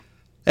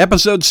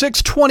Episode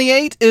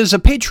 628 is a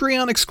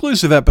Patreon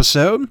exclusive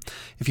episode.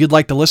 If you'd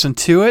like to listen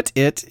to it,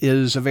 it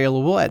is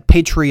available at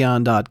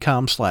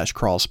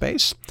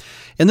patreon.com/crawlspace.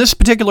 In this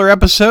particular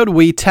episode,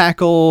 we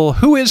tackle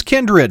Who is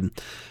Kindred?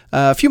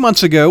 A few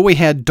months ago, we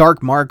had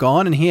Dark Mark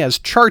on, and he has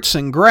charts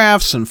and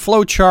graphs and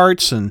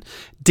flowcharts and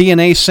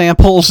DNA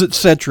samples,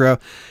 etc.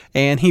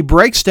 And he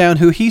breaks down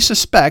who he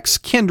suspects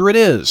Kindred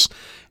is.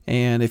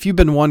 And if you've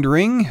been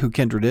wondering who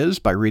Kindred is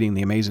by reading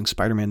the Amazing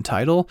Spider-Man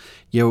title,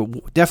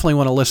 you definitely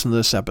want to listen to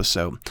this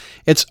episode.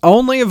 It's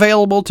only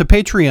available to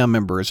Patreon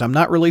members. I'm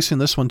not releasing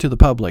this one to the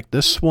public.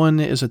 This one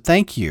is a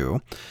thank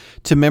you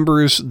to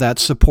members that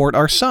support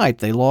our site.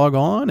 They log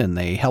on and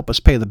they help us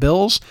pay the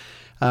bills.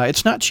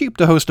 It's not cheap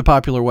to host a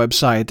popular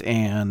website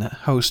and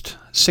host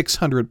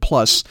 600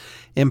 plus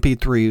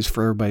MP3s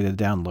for everybody to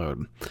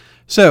download.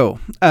 So,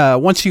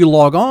 once you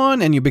log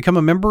on and you become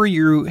a member,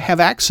 you have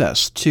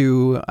access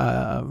to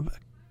a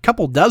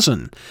couple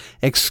dozen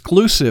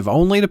exclusive,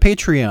 only to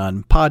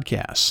Patreon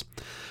podcasts.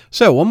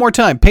 So, one more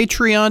time,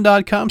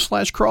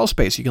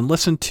 patreon.com/crawlspace. You can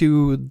listen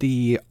to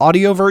the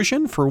audio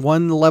version for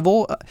one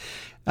level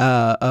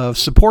of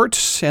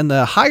support, and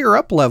the higher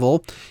up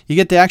level, you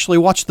get to actually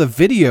watch the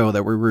video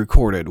that we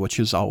recorded, which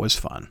is always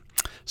fun.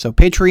 So,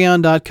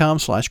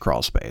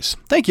 patreon.com/crawlspace.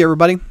 Thank you,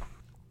 everybody.